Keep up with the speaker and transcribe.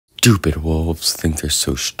Stupid wolves think they're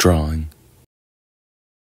so strong.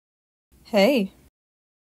 Hey.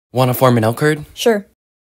 Wanna form an elk herd? Sure.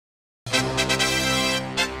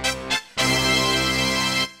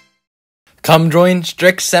 Come join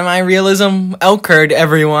strict semi-realism elk herd,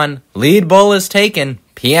 everyone. Lead bull is taken.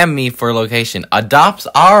 PM me for location. Adopts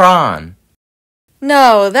are on.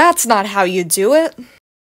 No, that's not how you do it.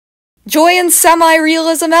 Join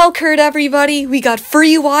semi-realism elk herd, everybody. We got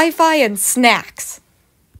free Wi-Fi and snacks.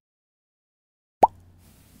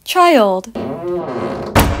 Child.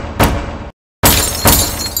 Are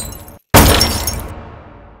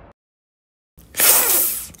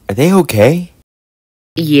they okay?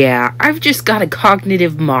 Yeah, I've just got a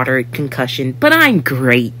cognitive moderate concussion, but I'm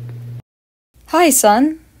great. Hi,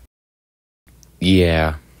 son.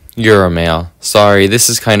 Yeah, you're a male. Sorry, this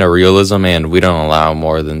is kind of realism and we don't allow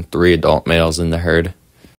more than 3 adult males in the herd.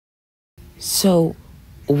 So,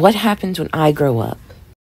 what happens when I grow up?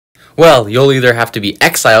 Well, you'll either have to be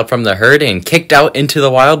exiled from the herd and kicked out into the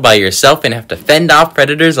wild by yourself and have to fend off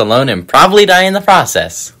predators alone and probably die in the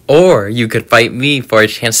process. Or you could fight me for a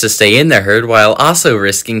chance to stay in the herd while also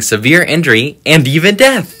risking severe injury and even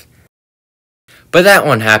death. But that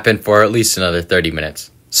won't happen for at least another 30 minutes.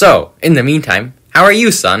 So, in the meantime, how are you,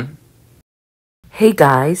 son? Hey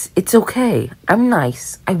guys, it's okay. I'm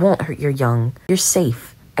nice. I won't hurt your young. You're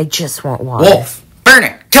safe. I just want water. Wolf! Burn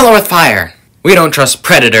it! Kill her with fire! We don't trust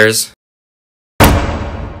predators.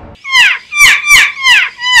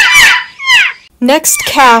 Next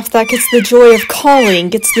calf that gets the joy of calling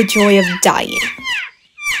gets the joy of dying.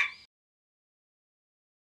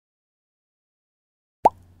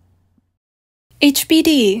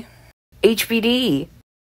 HBD. HBD.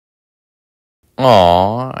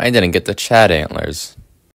 Aw, I didn't get the Chad antlers.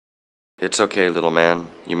 It's okay, little man.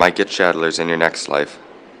 You might get Chadlers in your next life.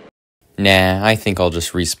 Nah, I think I'll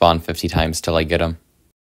just respawn 50 times till I get them.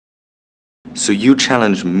 So you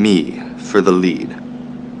challenge me for the lead.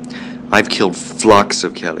 I've killed flocks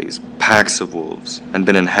of Kellys, packs of wolves, and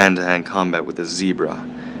been in hand-to-hand combat with a zebra.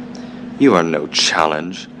 You are no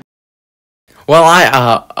challenge. Well,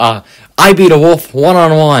 I beat a wolf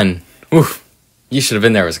one-on-one. Oof, you should have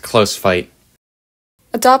been there. It was a close fight.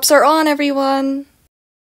 Adopts are on, everyone.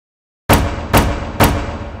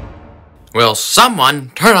 Will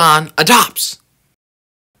someone turn on adopts?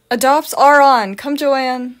 Adopts are on. Come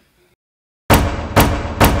join.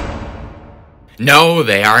 No,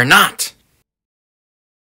 they are not.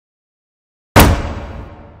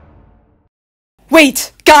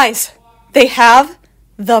 Wait, guys. They have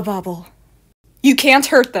the bubble. You can't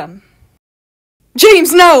hurt them.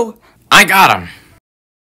 James, no! I got him.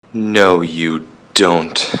 No, you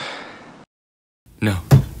don't. No,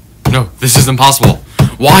 this is impossible.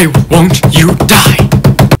 Why won't you die?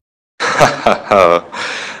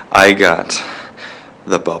 I got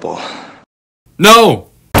the bubble. No!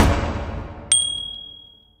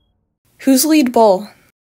 Who's lead bull?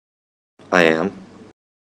 I am.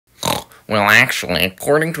 Well, actually,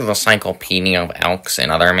 according to the Encyclopedia of Elks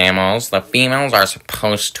and Other Mammals, the females are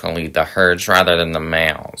supposed to lead the herds rather than the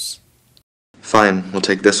males. Fine, we'll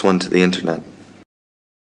take this one to the internet.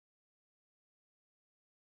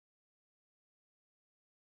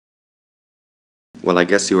 Well, I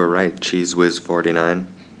guess you were right, Cheese Whiz 49.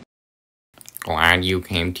 Glad you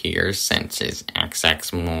came to your senses,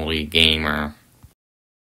 XX Mully Gamer.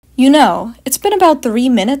 You know, it's been about 3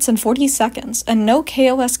 minutes and 40 seconds, and no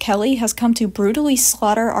KOS Kelly has come to brutally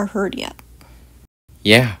slaughter our herd yet.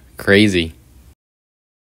 Yeah, crazy.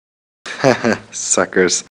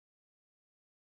 Suckers.